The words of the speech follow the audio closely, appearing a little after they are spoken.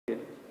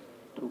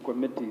to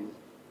committees.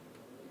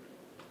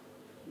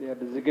 They are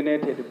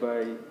designated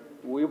by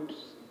whips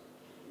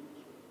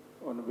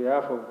on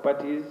behalf of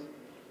parties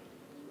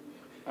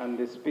and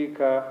the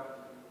Speaker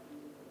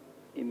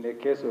in the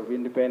case of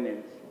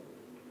independence.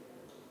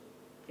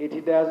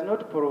 It does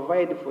not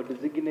provide for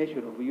designation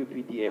of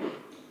UPDF,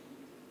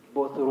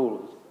 both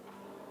rules.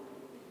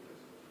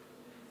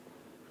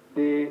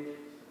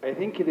 I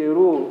think the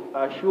rule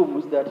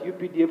assumes that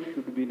UPDF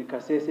should be in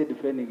Kasese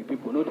defending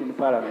people, not in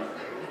Parliament.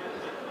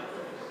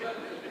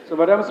 So,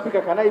 Madam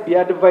Speaker, can I be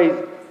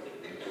advised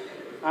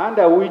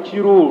under which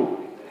rule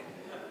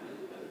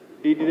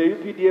did the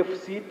UPDF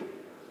sit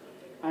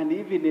and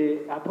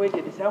even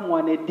appointed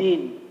someone a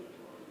dean,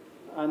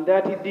 and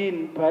that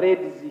dean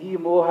parades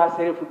him or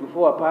herself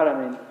before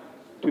Parliament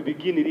to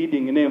begin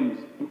reading names?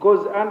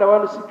 Because under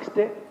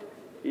 160,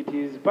 it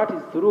is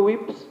parties through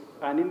whips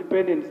and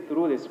independents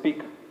through the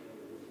Speaker.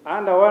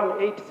 Under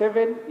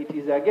 187, it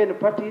is again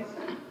parties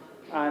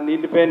and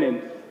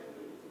independents.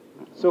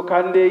 So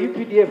can the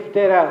UPDF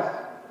tell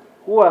us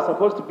who are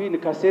supposed to be in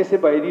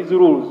Kasese by these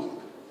rules?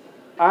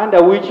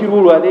 Under which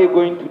rule are they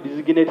going to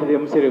designate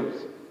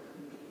themselves?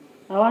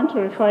 I want to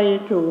refer you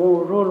to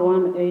Rule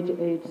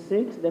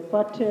 1886. The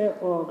party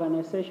or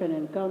organization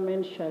and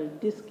government shall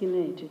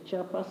designate a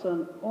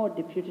chairperson or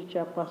deputy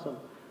chairperson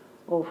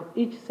of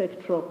each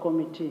sectoral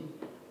committee,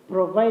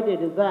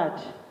 provided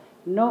that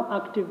no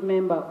active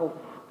member of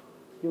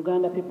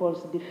Uganda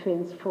People's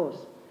Defense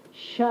Force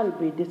shall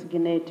be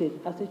designated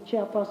as a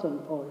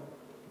chairperson or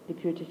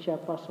deputy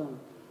chairperson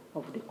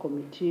of the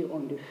Committee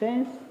on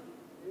Defense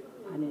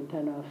and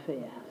Internal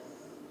Affairs.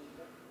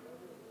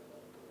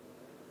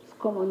 It's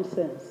common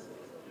sense.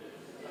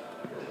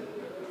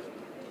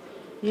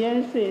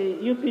 Yes,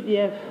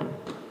 UPDF.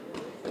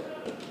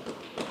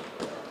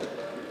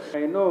 I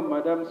know,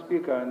 Madam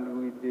Speaker,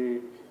 and with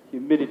the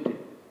humility,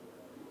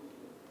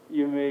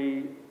 you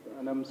may,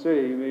 and I'm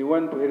sorry, you may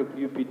want to help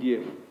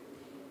UPDF,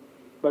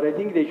 but I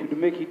think they should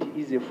make it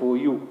easy for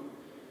you.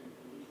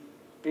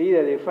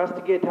 Either they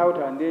first get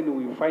out and then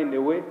we find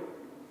a way,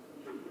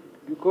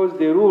 because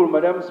the rule,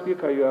 Madam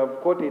Speaker, you have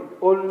quoted,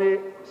 only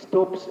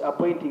stops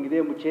appointing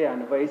them chair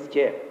and vice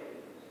chair,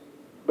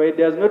 but it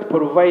does not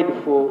provide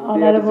for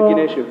their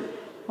designation.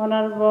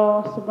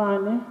 Honorable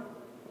Subani,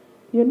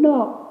 you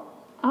know,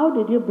 how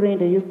did you bring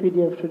the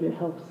UPDF to the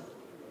House?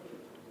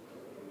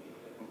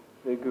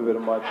 Thank you very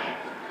much.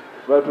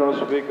 Right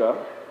Honourable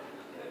Speaker.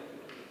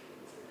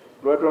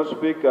 Right Honourable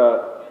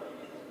Speaker,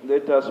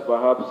 let us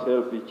perhaps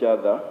help each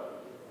other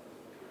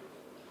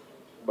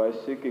by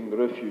seeking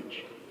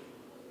refuge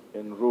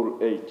in Rule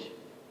 8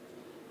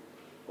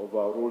 of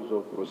our Rules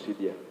of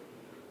Procedure.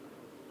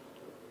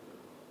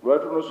 Right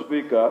Honourable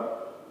Speaker,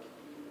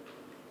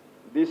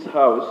 this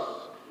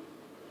House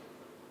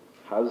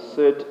has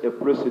set a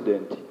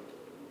precedent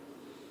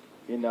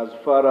in as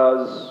far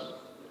as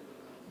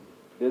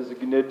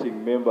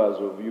designating members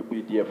of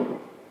UPDF.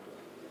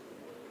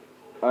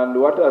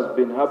 And what has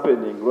been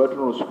happening, Right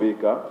Honourable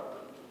Speaker,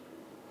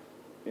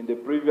 in the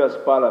previous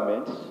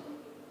parliaments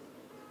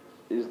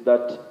is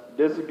that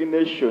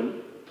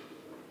designation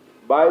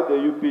by the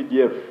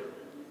UPDF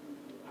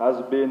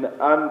has been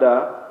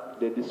under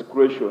the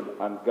discretion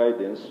and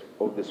guidance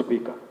of the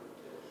Speaker.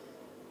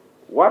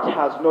 What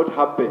has not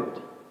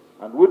happened,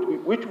 and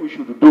which we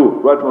should do,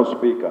 Right Honourable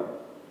Speaker,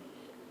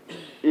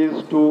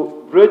 is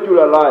to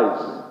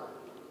regularize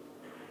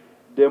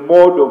the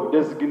mode of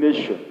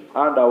designation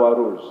under our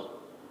rules.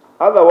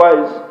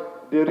 Otherwise,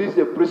 there is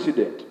a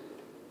precedent.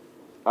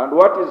 And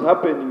what is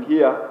happening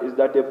here is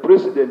that a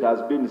precedent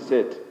has been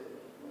set.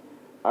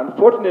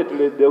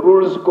 Unfortunately, the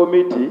Rules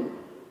Committee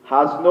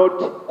has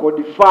not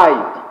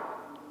codified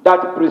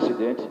that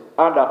precedent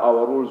under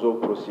our Rules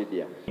of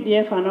Procedure.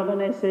 UPDF, an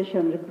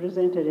organization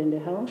represented in the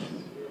House?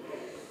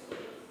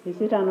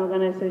 Is it an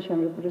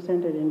organization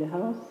represented in the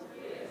House?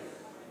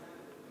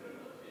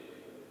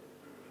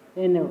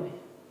 Anyway,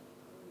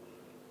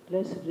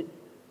 let's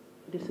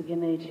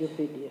designate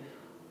UPDF.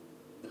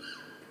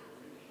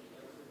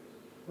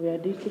 We are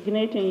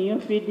designating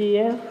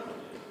UPDF,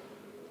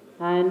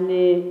 and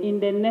in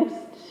the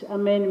next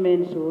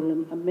amendments,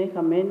 we'll make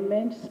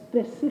amendments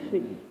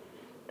specific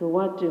to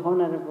what the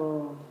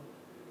Honorable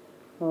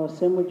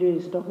Ssemujju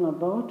is talking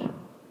about.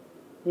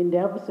 In the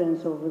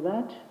absence of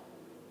that,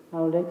 I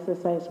will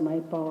exercise my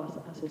powers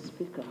as a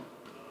Speaker.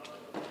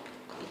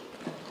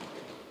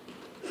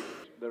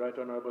 The Right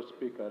Honourable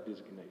Speaker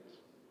designates.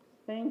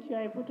 Thank you.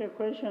 I put a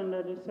question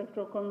that the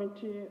Sectoral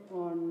Committee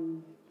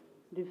on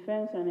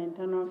Defense and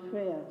Internal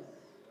Affairs.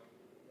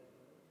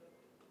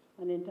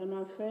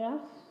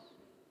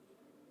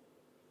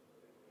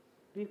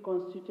 Be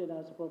constituted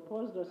as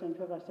proposed. Those in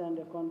favor stand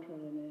the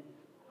contrary.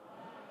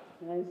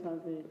 The ayes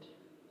have it.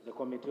 The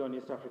Committee on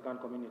East African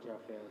Community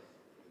Affairs.